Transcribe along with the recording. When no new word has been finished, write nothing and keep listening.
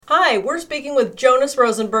Hi, we're speaking with Jonas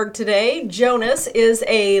Rosenburg today. Jonas is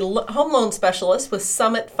a home loan specialist with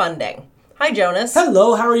Summit Funding. Hi, Jonas.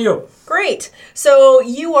 Hello, how are you? Great. So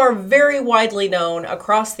you are very widely known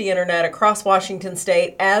across the internet, across Washington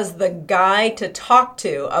State, as the guy to talk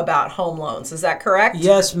to about home loans. Is that correct?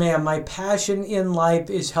 Yes, ma'am. My passion in life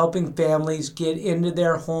is helping families get into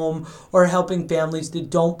their home or helping families that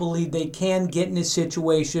don't believe they can get in a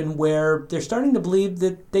situation where they're starting to believe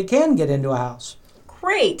that they can get into a house.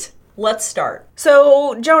 Great. Let's start.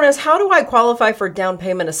 So, Jonas, how do I qualify for down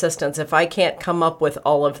payment assistance if I can't come up with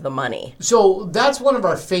all of the money? So that's one of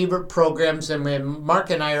our favorite programs, and Mark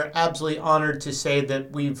and I are absolutely honored to say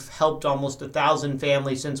that we've helped almost 1,000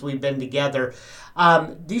 families since we've been together.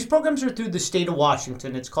 These programs are through the state of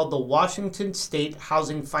Washington. It's called the Washington State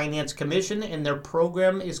Housing Finance Commission, and their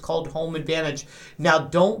program is called Home Advantage. Now,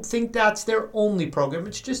 don't think that's their only program.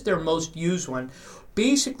 It's just their most used one.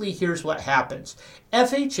 Basically, here's what happens.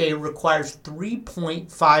 FHA requires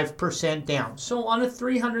 3.5% down. So on a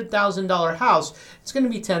 $300,000 house, it's going to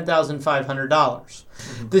be $10,500.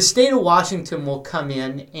 The state of Washington will come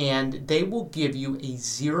in and they will give you a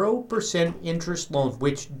 0% interest loan,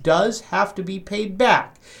 which does have to be paid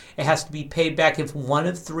back. It has to be paid back if one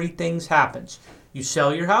of three things happens. You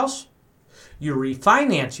sell your house, you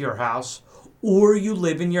refinance your house, or you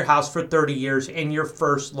live in your house for 30 years and your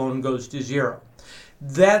first loan goes to zero.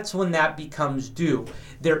 That's when that becomes due.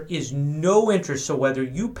 There is no interest, so whether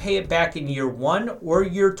you pay it back in year 1 or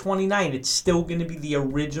year 29, it's still going to be the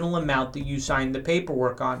original amount that you signed the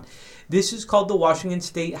paperwork on. This is called the Washington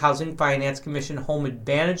State Housing Finance Commission Home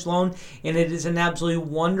Advantage Loan, and it is an absolutely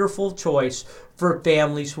wonderful choice for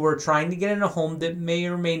families who are trying to get in a home that may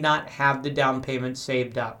or may not have the down payment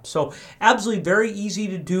saved up. So absolutely very easy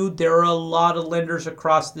to do. There are a lot of lenders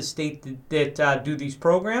across the state that do these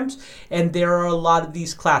programs, and there are a lot of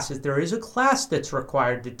these classes. There is a class that's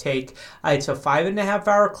required to take. It's a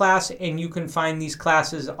 5.5-hour class, and you can find these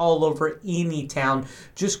classes all over any town.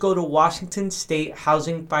 Just go to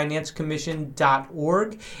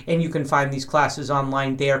WashingtonStateHousingFinanceCommission.org, and you can find these classes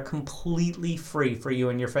online. They are completely free for you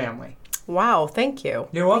and your family. Wow, thank you.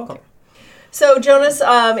 You're welcome. So, Jonas,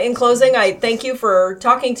 in closing, I thank you for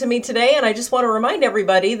talking to me today, and I just want to remind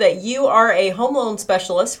everybody that you are a home loan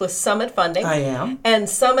specialist with Summit Funding. I am. And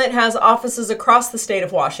Summit has offices across the state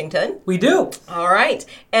of Washington. We do. All right.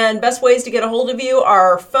 And best ways to get a hold of you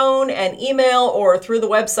are phone and email or through the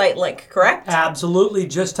website link, correct? Absolutely.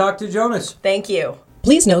 Just talk to Jonas. Thank you.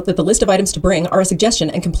 Please note that the list of items to bring are a suggestion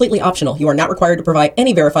and completely optional. You are not required to provide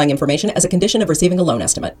any verifying information as a condition of receiving a loan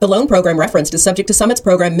estimate. The loan program referenced is subject to Summit's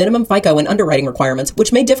program minimum FICO and underwriting requirements,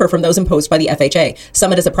 which may differ from those imposed by the FHA.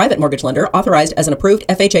 Summit is a private mortgage lender authorized as an approved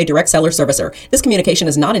FHA direct seller servicer. This communication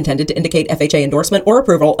is not intended to indicate FHA endorsement or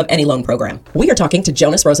approval of any loan program. We are talking to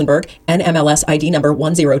Jonas Rosenburg, NMLS ID number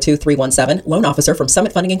 102317, loan officer from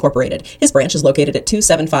Summit Funding Incorporated. His branch is located at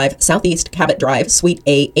 275 Southeast Cabot Drive, Suite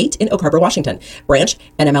A8 in Oak Harbor, Washington. Branch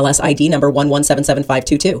NMLS ID number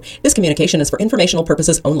 1177522. This communication is for informational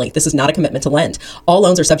purposes only. This is not a commitment to lend. All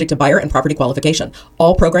loans are subject to buyer and property qualification.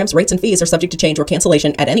 All programs, rates, and fees are subject to change or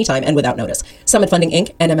cancellation at any time and without notice. Summit Funding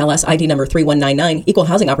Inc., NMLS ID number 3199, Equal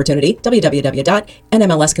Housing Opportunity,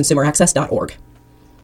 www.nmlsconsumeraccess.org.